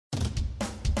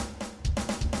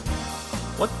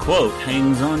What quote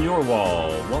hangs on your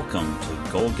wall? Welcome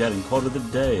to Goal Getting Quote of the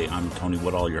Day. I'm Tony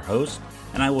Woodall, your host,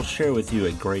 and I will share with you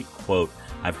a great quote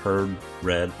I've heard,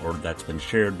 read, or that's been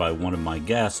shared by one of my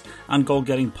guests on Goal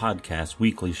Getting Podcast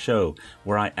weekly show,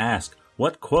 where I ask,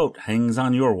 what quote hangs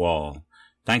on your wall?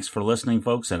 Thanks for listening,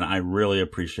 folks, and I really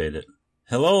appreciate it.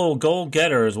 Hello, goal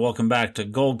getters. Welcome back to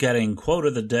Goal Getting Quote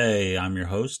of the Day. I'm your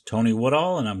host, Tony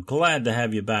Woodall, and I'm glad to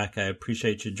have you back. I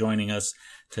appreciate you joining us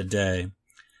today.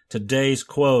 Today's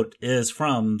quote is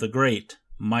from the great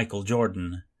Michael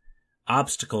Jordan.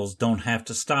 Obstacles don't have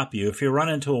to stop you. If you run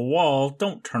into a wall,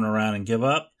 don't turn around and give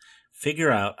up.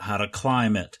 Figure out how to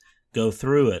climb it, go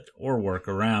through it, or work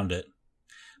around it.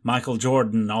 Michael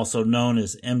Jordan, also known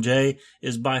as MJ,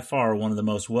 is by far one of the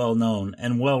most well-known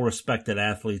and well-respected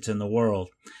athletes in the world.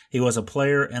 He was a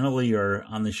player and a leader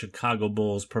on the Chicago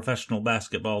Bulls professional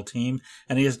basketball team,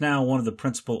 and he is now one of the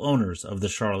principal owners of the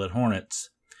Charlotte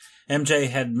Hornets. MJ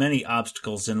had many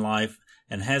obstacles in life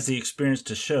and has the experience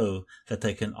to show that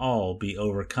they can all be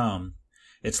overcome.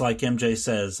 It's like MJ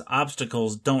says,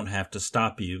 obstacles don't have to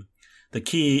stop you. The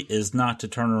key is not to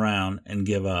turn around and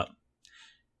give up.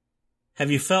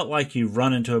 Have you felt like you've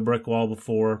run into a brick wall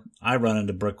before? I run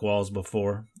into brick walls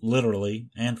before, literally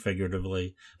and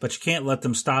figuratively, but you can't let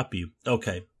them stop you.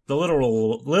 Okay, the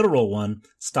literal one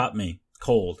stopped me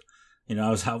cold. I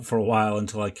was out for a while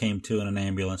until I came to in an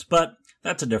ambulance, but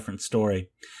that's a different story.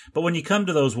 But when you come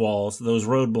to those walls, those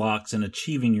roadblocks in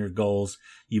achieving your goals,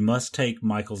 you must take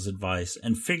Michael's advice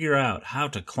and figure out how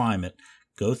to climb it,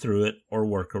 go through it, or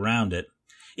work around it.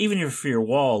 Even if your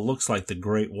wall looks like the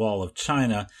Great Wall of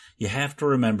China, you have to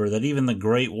remember that even the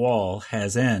Great Wall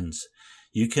has ends.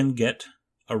 You can get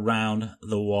around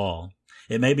the wall.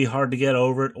 It may be hard to get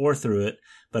over it or through it,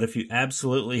 but if you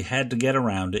absolutely had to get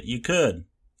around it, you could.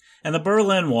 And the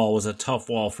Berlin Wall was a tough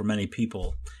wall for many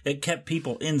people. It kept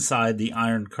people inside the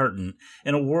Iron Curtain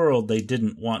in a world they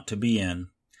didn't want to be in.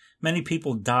 Many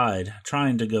people died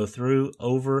trying to go through,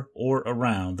 over, or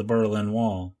around the Berlin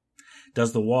Wall.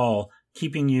 Does the wall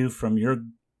keeping you from your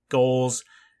goals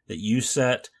that you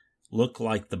set look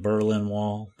like the Berlin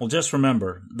Wall? Well, just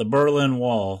remember, the Berlin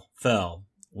Wall fell.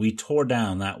 We tore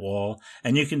down that wall,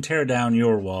 and you can tear down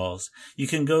your walls. You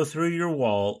can go through your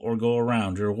wall or go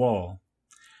around your wall.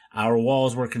 Our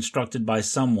walls were constructed by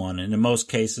someone, and in most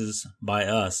cases by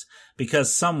us.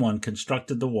 Because someone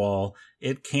constructed the wall,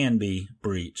 it can be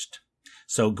breached.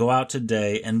 So go out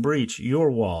today and breach your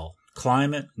wall.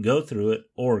 Climb it, go through it,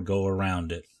 or go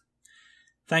around it.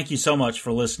 Thank you so much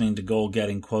for listening to Goal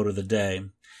Getting Quote of the Day.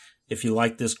 If you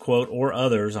like this quote or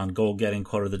others on Goal Getting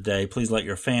Quote of the Day, please let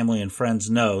your family and friends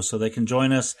know so they can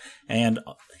join us and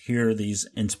hear these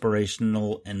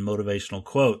inspirational and motivational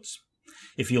quotes.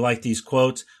 If you like these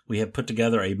quotes, we have put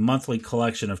together a monthly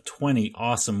collection of 20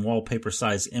 awesome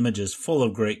wallpaper-sized images full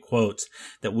of great quotes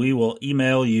that we will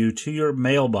email you to your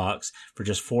mailbox for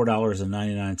just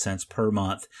 $4.99 per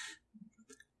month.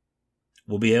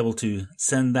 We'll be able to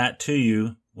send that to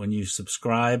you when you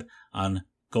subscribe on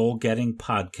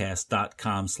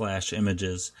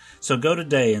goalgettingpodcast.com/images. So go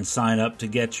today and sign up to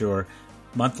get your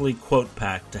monthly quote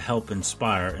pack to help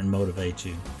inspire and motivate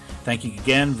you. Thank you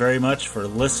again very much for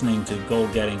listening to Goal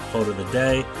Getting Quote of the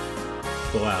Day.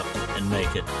 Go out and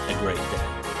make it a great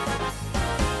day.